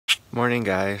Morning,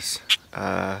 guys.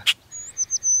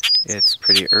 It's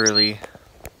pretty early.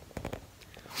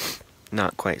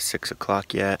 Not quite 6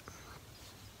 o'clock yet.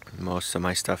 Most of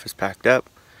my stuff is packed up.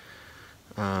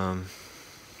 I'll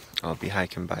be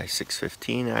hiking by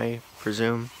 6:15, I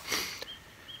presume.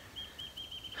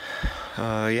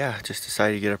 Yeah, just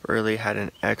decided to get up early. Had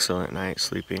an excellent night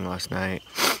sleeping last night.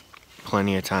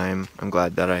 Plenty of time. I'm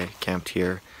glad that I camped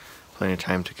here. Plenty of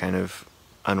time to kind of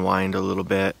unwind a little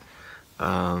bit.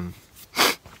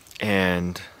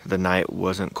 And the night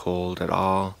wasn't cold at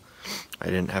all. I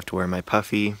didn't have to wear my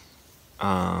puffy.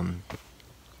 I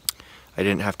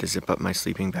didn't have to zip up my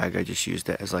sleeping bag. I just used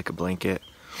it as like a blanket.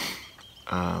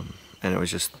 And it was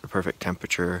just the perfect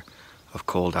temperature of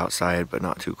cold outside, but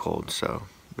not too cold, so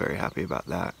very happy about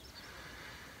that.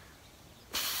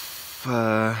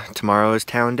 Tomorrow is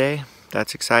town day.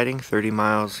 That's exciting. 30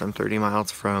 miles. I'm 30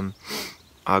 miles from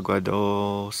Agua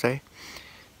Dulce,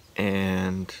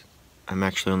 and I'm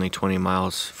actually only 20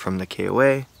 miles from the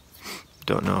KOA.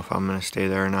 Don't know if I'm going to stay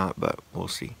there or not, but we'll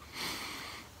see.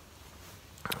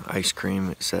 Ice cream,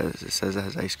 it says it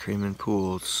has ice cream and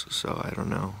pools, so I don't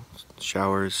know.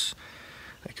 Showers,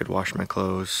 I could wash my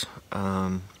clothes.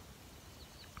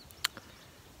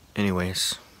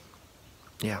 Anyways,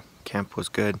 yeah, camp was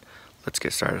good. Let's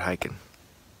get started hiking.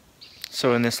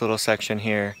 So in this little section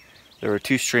here, there were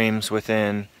two streams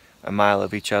within a mile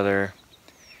of each other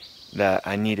that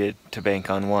I needed to bank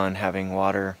on one having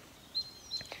water.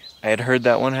 I had heard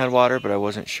that one had water, but I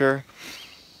wasn't sure.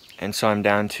 And so I'm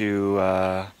down to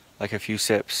like a few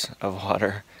sips of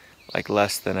water, like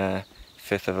less than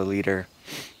 1/5 of a liter.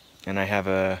 And I have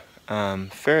a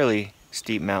fairly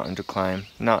steep mountain to climb.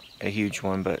 Not a huge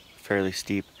one, but fairly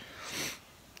steep.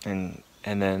 And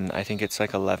then I think it's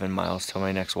like 11 miles till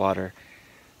my next water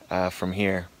from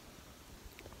here.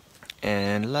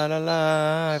 And la la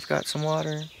la, I've got some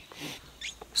water.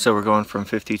 So we're going from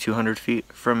 5,200 feet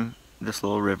from this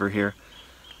little river here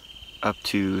up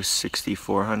to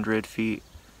 6,400 feet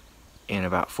in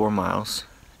about 4 miles.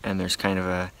 And there's kind of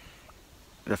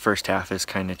the first half is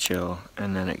kind of chill,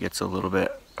 and then it gets a little bit,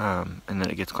 and then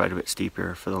it gets quite a bit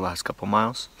steeper for the last couple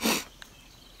miles.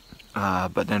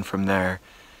 But then from there,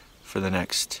 for the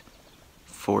next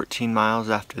 14 miles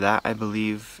after that, I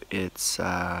believe it's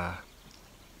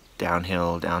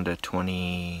downhill down to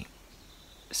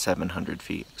 2,700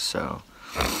 feet. So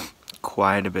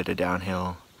quite a bit of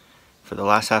downhill for the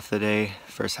last half of the day.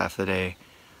 First half of the day,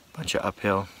 bunch of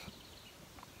uphill.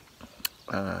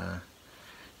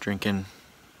 Drinking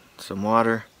some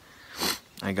water.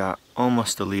 I got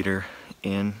almost a liter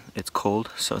in. It's cold,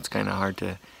 so it's kind of hard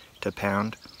to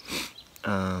pound.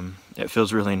 It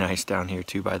feels really nice down here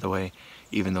too, by the way,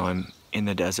 even though I'm in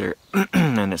the desert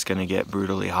and it's gonna get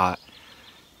brutally hot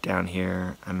down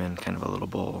here. I'm in kind of a little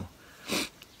bowl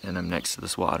and I'm next to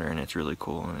this water, and it's really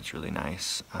cool and it's really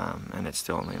nice. And it's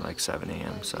still only like 7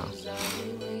 a.m. so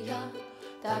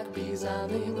Так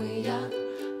бізаними я,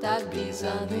 так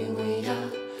бізаними я,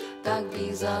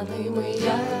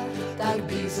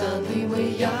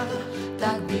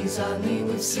 так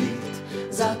бізаними в світ,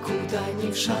 закутані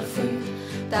в шарфи,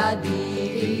 та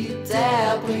білі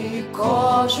теплі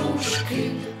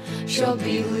кожушки, що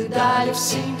бігли далі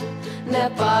всі, не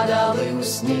падали у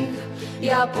сніг.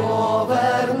 Я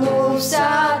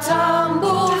повернувся, там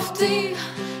був ти,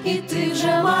 і ти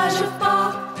вже майже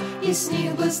впав, і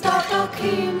сніг би став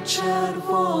таким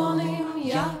червоним,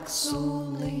 як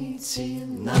суниці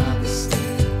навесні.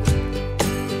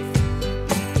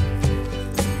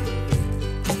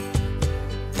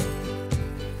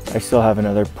 I still have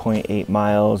another 0.8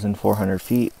 miles and 400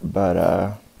 feet, but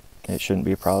it shouldn't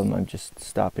be a problem. I'm just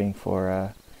stopping for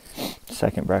a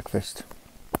second breakfast.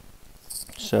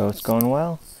 So it's going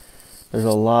well.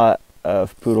 There's a lot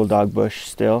of poodle dog bush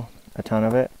still, a ton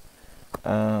of it.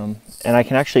 And I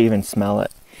can actually even smell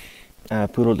it.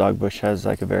 Poodle dog bush has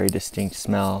like a very distinct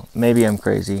smell. Maybe I'm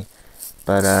crazy,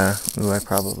 but ooh, I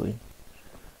probably.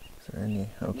 Is there any?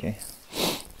 Okay.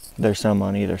 There's some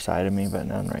on either side of me, but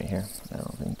none right here. I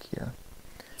don't think. Yeah.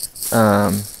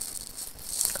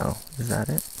 Oh, is that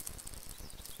it?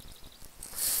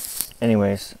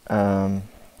 Anyways,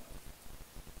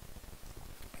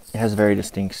 it has a very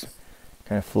distinct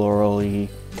kind of florally,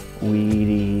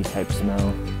 weedy type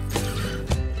smell.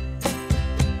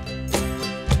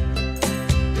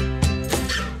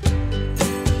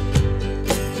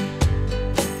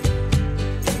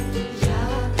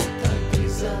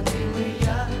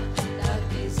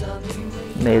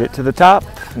 Made it to the top.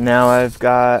 Now I've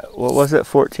got, what was it,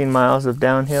 14 miles of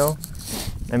downhill.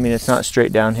 I mean, it's not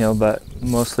straight downhill, but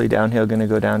mostly downhill, gonna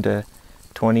go down to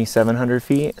 2,700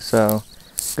 feet. So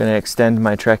Gonna extend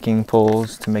my trekking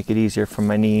poles to make it easier for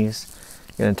my knees.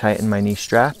 Gonna tighten my knee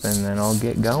strap and then I'll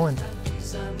get going.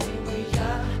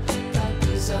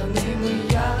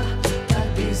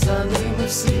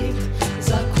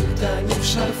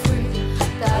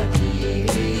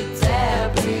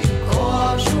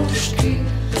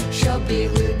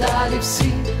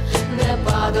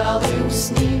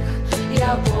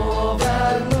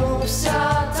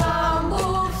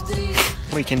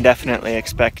 We can definitely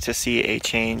expect to see a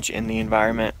change in the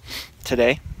environment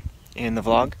today in the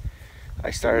vlog.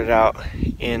 I started out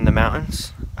in the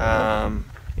mountains,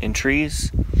 in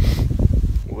trees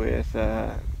with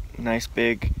nice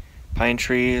big pine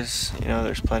trees. You know,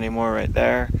 there's plenty more right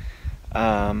there.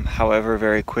 However,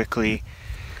 very quickly,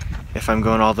 if I'm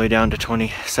going all the way down to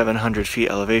 2,700 feet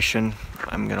elevation,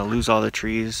 I'm gonna lose all the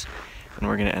trees and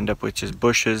we're gonna end up with just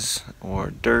bushes or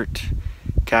dirt,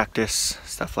 cactus,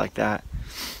 stuff like that.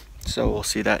 So we'll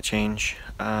see that change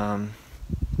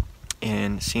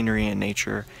in scenery and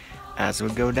nature as we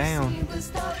go down.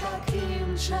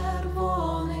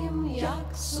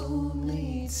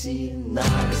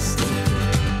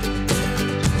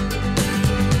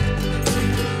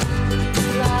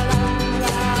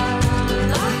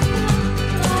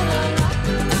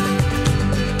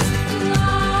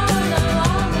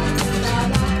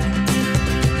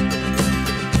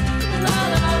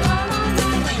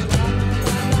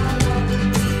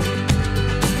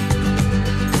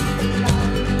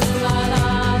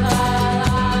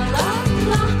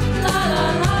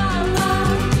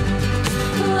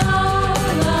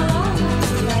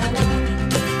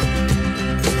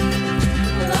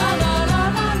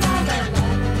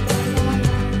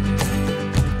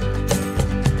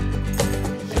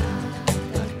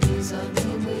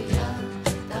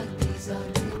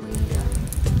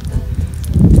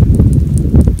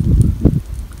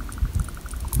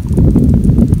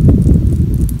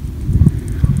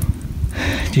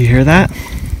 Do you hear that?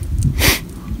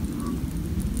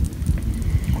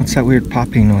 What's that weird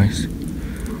popping noise?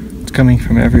 It's coming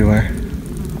from everywhere.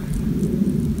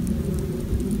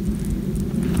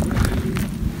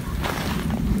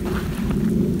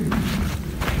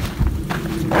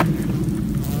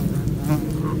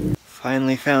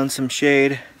 Finally found some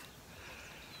shade.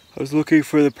 I was looking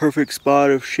for the perfect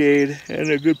spot of shade and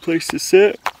a good place to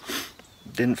sit.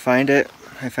 Didn't find it.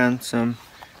 I found some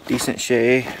decent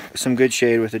shade, some good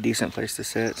shade with a decent place to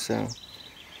sit, so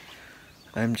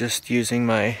I'm just using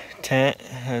my tent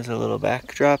as a little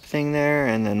backdrop thing there,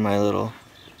 and then my little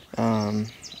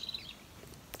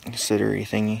sittery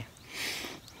thingy,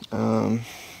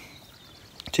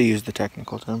 to use the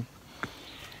technical term.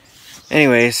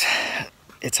 Anyways,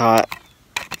 it's hot.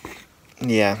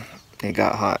 Yeah, it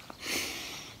got hot.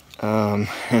 And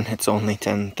it's only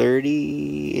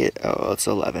 10:30. Oh, it's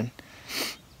 11.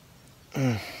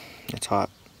 It's hot.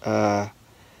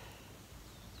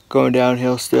 Going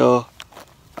downhill still.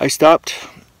 I stopped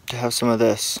to have some of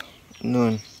this.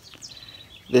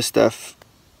 This stuff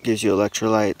gives you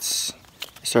electrolytes.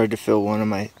 I started to feel one of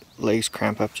my legs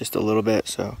cramp up just a little bit,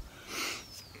 so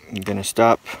I'm gonna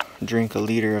stop, drink a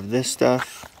liter of this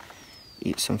stuff,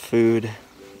 eat some food,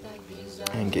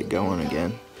 and get going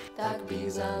again. Так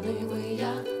бізними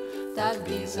я, так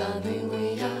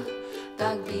бізними я,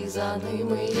 так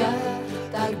бізними я,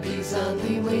 так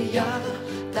бізними я,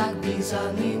 так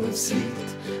бізними в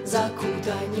світ,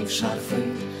 закутані в шарфи,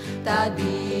 та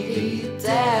білі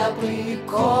теплі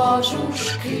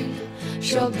кожушки,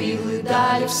 щоб біли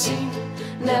далі всі,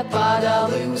 не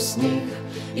падали у сніг.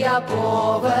 Я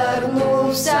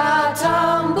повернувся,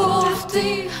 там був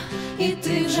ти, і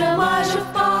ти вже майже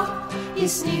впав. І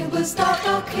сніг би став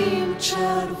таким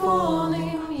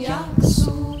червоним, як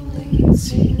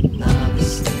суниці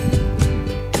навесні.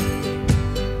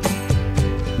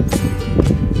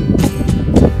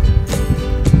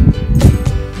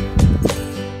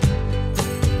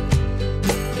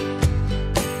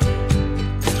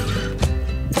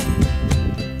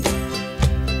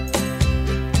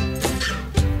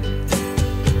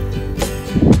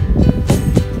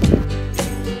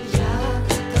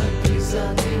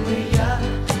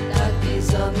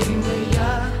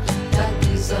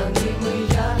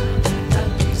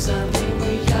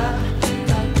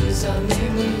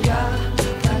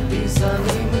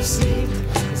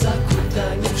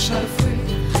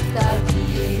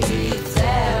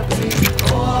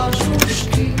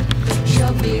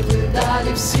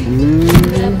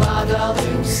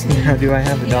 Do I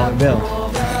have a dollar bill?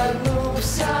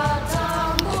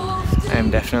 I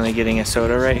am definitely getting a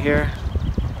soda right here.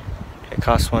 It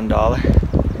costs $1,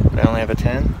 but I only have a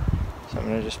 10, so I'm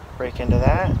gonna just break into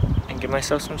that and give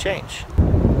myself some change.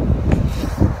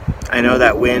 I know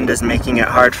that wind is making it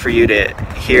hard for you to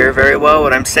hear very well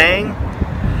what I'm saying,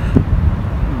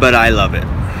 but I love it.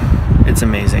 It's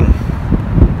amazing.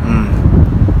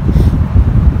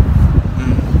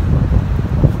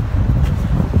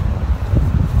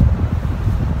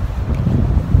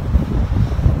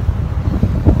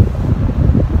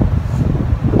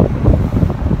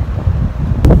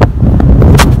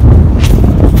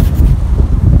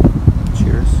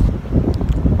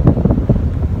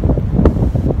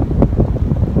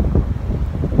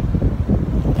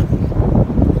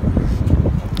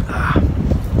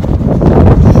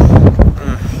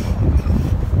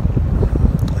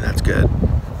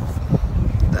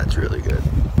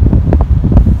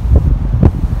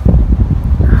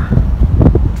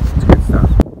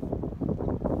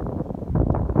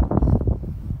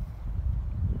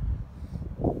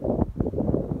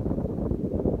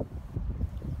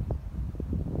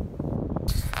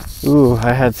 Ooh,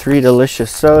 I had 3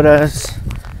 delicious sodas.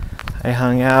 I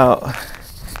hung out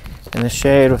in the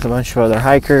shade with a bunch of other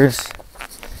hikers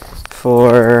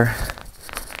for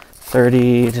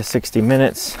 30 to 60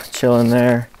 minutes, chilling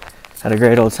there. Had a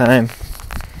great old time.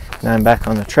 Now I'm back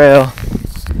on the trail.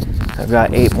 I've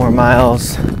got 8 more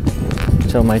miles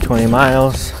till my 20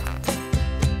 miles.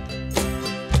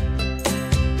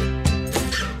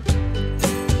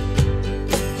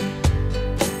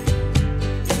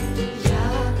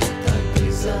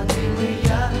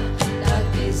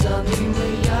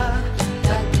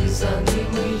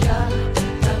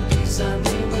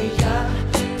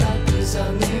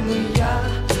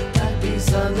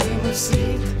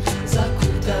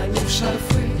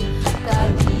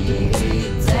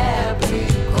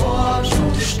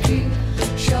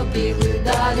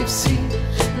 Всі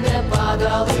не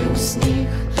падали у сніг,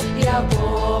 я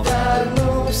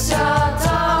повернувся,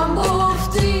 там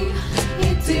був ти, і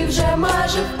ти вже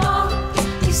майже впав,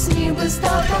 і сніг би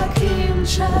став таким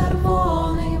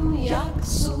червоним, як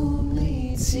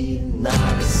суниці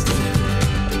навесні.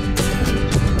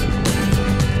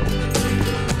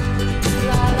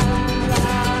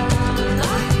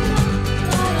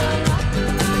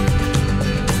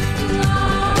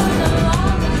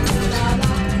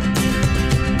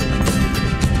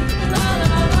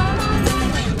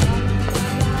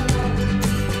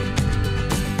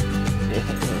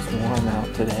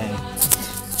 Today,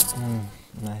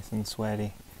 nice and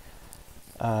sweaty.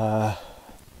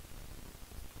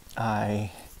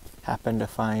 I happened to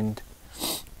find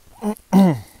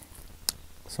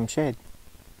some shade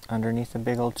underneath a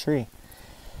big old tree.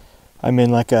 I'm in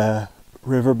like a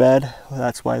riverbed,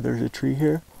 that's why there's a tree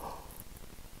here.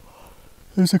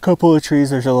 There's a couple of trees,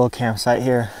 there's a little campsite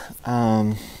here.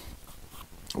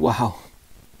 Wow,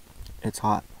 it's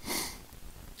hot.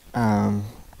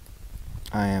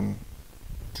 I am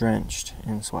drenched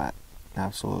in sweat,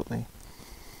 absolutely.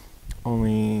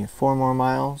 Only 4 more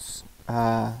miles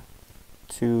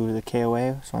to the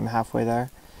KOA, so I'm halfway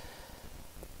there.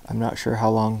 I'm not sure how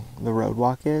long the road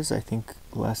walk is. I think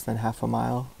less than half a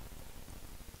mile.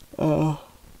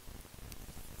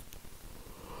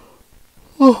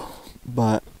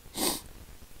 But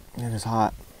it is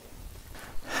hot.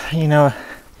 You know,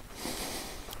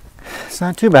 it's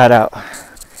not too bad out.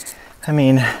 I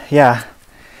mean, yeah,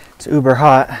 it's uber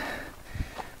hot,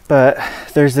 but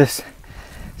there's this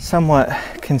somewhat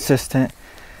consistent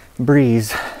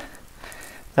breeze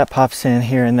that pops in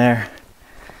here and there.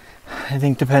 I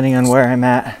think depending on where I'm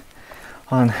at,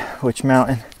 on which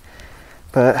mountain,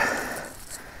 but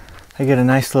I get a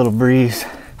nice little breeze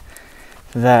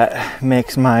that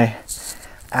makes my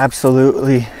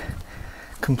absolutely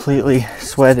completely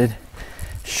sweated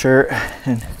shirt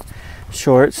and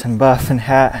shorts and buff and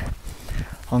hat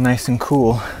all nice and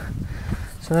cool.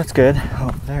 So that's good.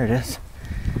 Oh, there it is.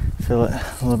 Feel it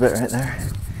a little bit right there.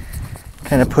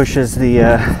 Kind of pushes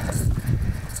the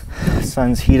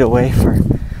sun's heat away for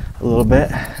a little bit.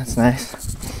 That's nice.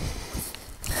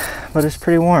 But it's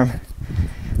pretty warm.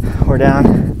 We're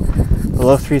down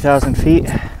below 3,000 feet.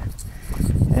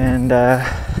 And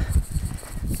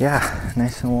yeah,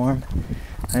 nice and warm.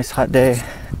 Nice hot day.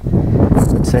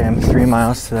 I'd say I'm 3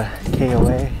 miles to the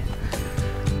KOA.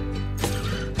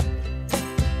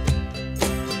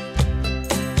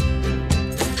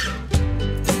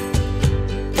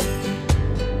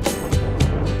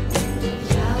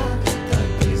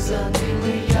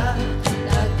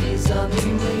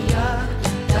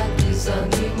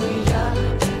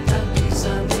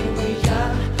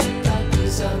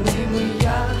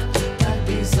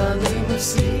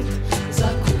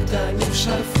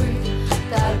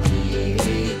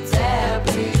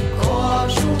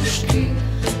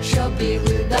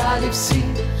 Всі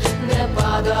не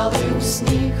падали у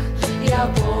сніг, я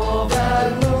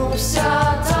поверну.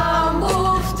 Уся там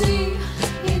був ти,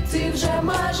 і ти вже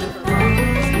майже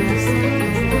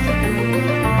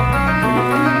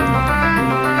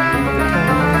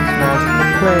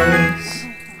Place.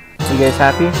 You guys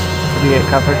happy? Did you get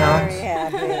comfort towels?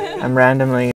 I'm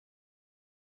randomly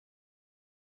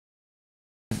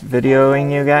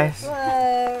videoing you guys.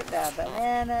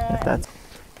 If that's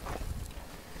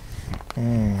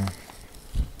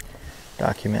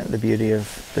document the beauty of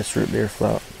this root beer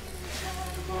float.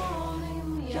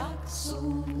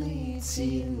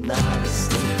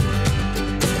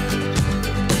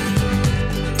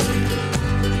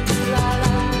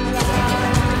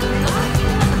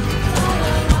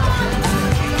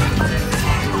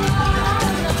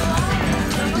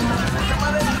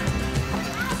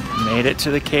 Made it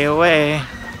to the KOA.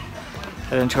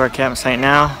 Heading to our campsite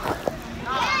now.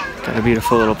 Got a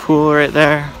beautiful little pool right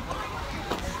there.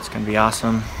 It's gonna be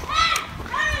awesome.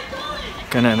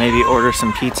 Gonna maybe order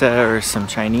some pizza or some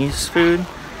Chinese food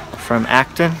from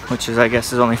Acton, which is, I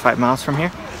guess, is only 5 miles from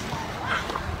here.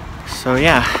 So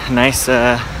yeah, nice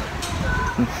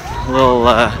little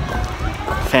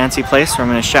fancy place where I'm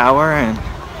gonna shower and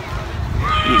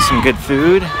eat some good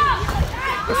food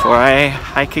before I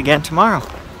hike again tomorrow.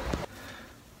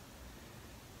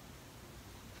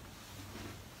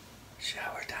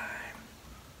 Shower time.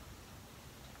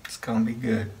 It's gonna be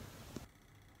good.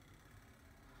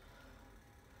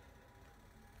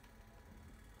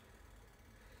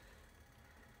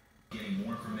 Getting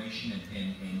more information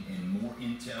and more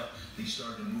intel. They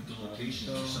started to move the locations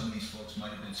where some of these folks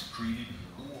might have been secreted.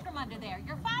 From under there.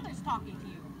 Your father's talking to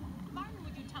you. Martin,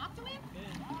 would you talk to him?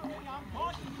 Sorry, I'm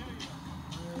talking to you.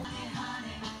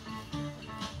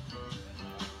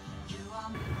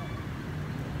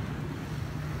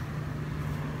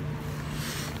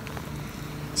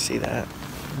 See that?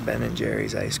 Ben &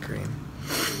 Jerry's ice cream.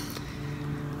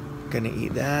 Gonna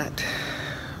eat that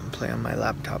and play on my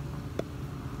laptop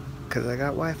because I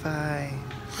got Wi-Fi.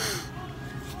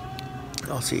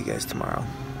 I'll see you guys tomorrow.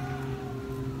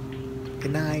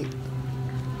 Good night.